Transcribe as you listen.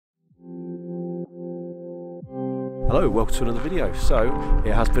Hello, welcome to another video. So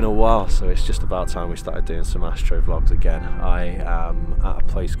it has been a while, so it's just about time we started doing some Astro vlogs again. I am at a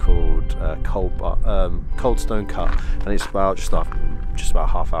place called Cold Stone Cut, and it's about just about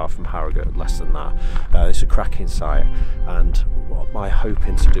half hour from Harrogate, less than that. It's a cracking site, and what I'm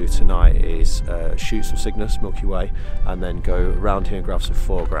hoping to do tonight is shoot some Cygnus Milky Way, and then go around here and grab some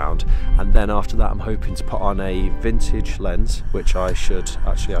foreground. And then after that, I'm hoping to put on a vintage lens, which I should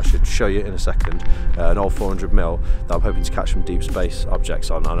show you in a second, an old 400mm that I'm hoping to catch some deep space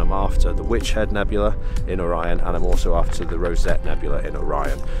objects on. And I'm after the Witch Head Nebula in Orion, and I'm also after the Rosette Nebula in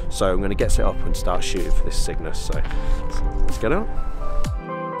Orion. So I'm going to get set up and start shooting for this Cygnus. So let's get out.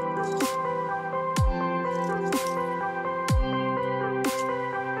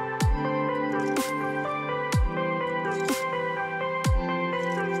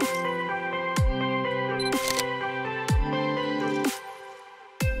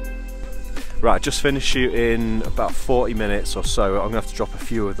 Right, just finished shooting about 40 minutes or so. I'm gonna have to drop a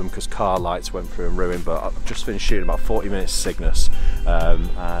few of them because car lights went through and ruined, but I've just finished shooting about 40 minutes Cygnus.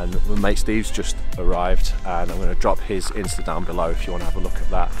 And my mate Steve's just arrived, and I'm gonna drop his Insta down below if you wanna have a look at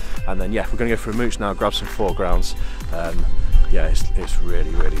that. And then yeah, we're gonna go for a mooch now, grab some foregrounds. Yeah, it's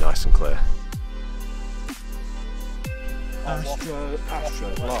really, really nice and clear. Astro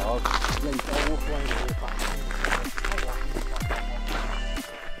vlog.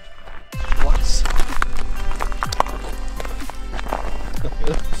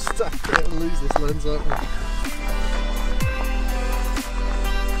 Stack it and lose this lens, aren't we?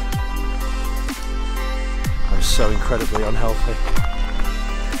 I'm so incredibly unhealthy.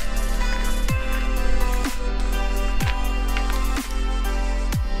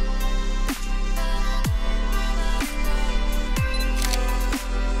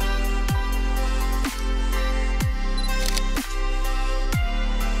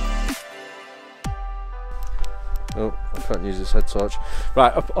 Oh, I can't use this head torch.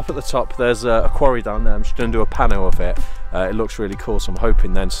 Right, up at the top there's a quarry down there. I'm just going to do a pano of it. It looks really cool, so I'm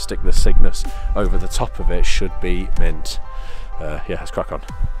hoping then to stick the Cygnus over the top of it. Should be mint. Yeah, let's crack on.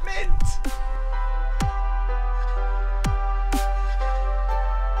 Mint!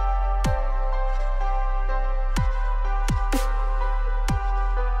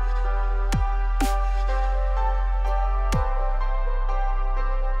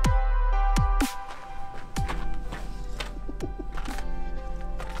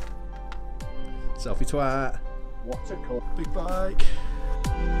 Selfie twat. What a cool Big bike.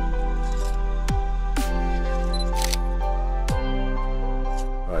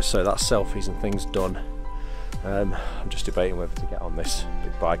 Right, so that's selfies and things done. I'm just debating whether to get on this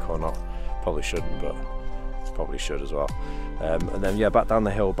big bike or not. Probably shouldn't, but probably should as well. And then yeah, back down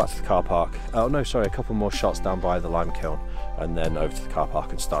the hill, back to the car park. Oh no, sorry, a couple more shots down by the lime kiln, and then over to the car park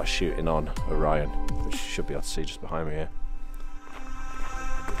and start shooting on Orion, which you should be able to see just behind me here.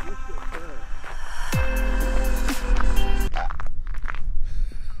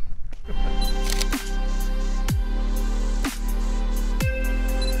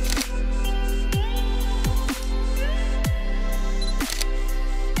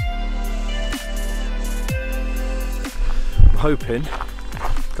 Hoping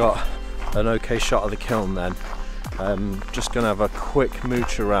got an okay shot of the kiln then. Just gonna have a quick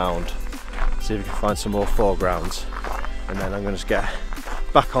mooch around, see if we can find some more foregrounds, and then I'm gonna just get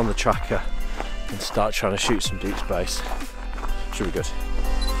back on the tracker and start trying to shoot some deep space. Should be good.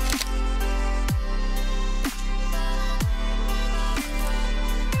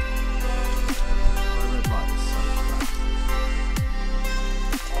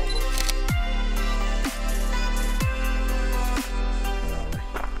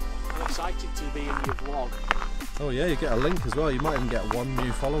 To be in your vlog. Oh yeah, you get a link as well. You might even get one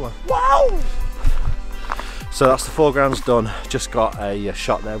new follower. Wow! So that's the foreground's done. Just got a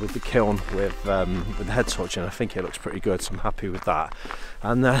shot there with the kiln with the head torch, and I think it looks pretty good, so I'm happy with that.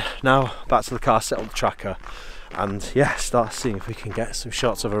 And now back to the car, set up the tracker, and yeah, start seeing if we can get some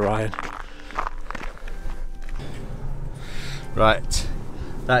shots of Orion. Right,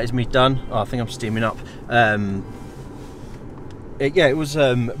 that is me done. Oh, I think I'm steaming up. Yeah, it was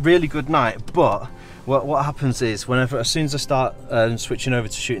a really good night, but what happens is as soon as I start switching over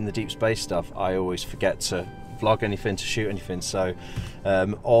to shooting the deep space stuff, I always forget to vlog anything, to shoot anything. So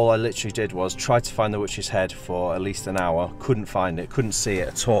all I literally did was try to find the Witch's Head for at least an hour, couldn't find it, couldn't see it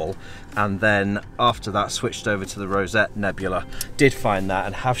at all, and then after that switched over to the Rosette Nebula, did find that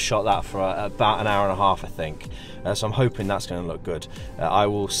and have shot that for about an hour and a half, I think. So I'm hoping that's going to look good. I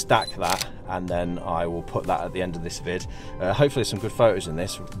will stack that and then I will put that at the end of this vid. Hopefully some good photos in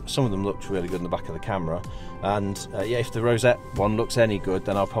this. Some of them looked really good in the back of the camera, and yeah, if the rosette one looks any good,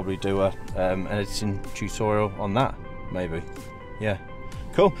 then I'll probably do an editing tutorial on that, maybe. Yeah,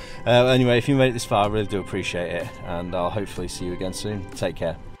 cool. Anyway, if you made it this far, I really do appreciate it, and I'll hopefully see you again soon. Take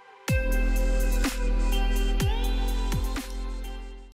care.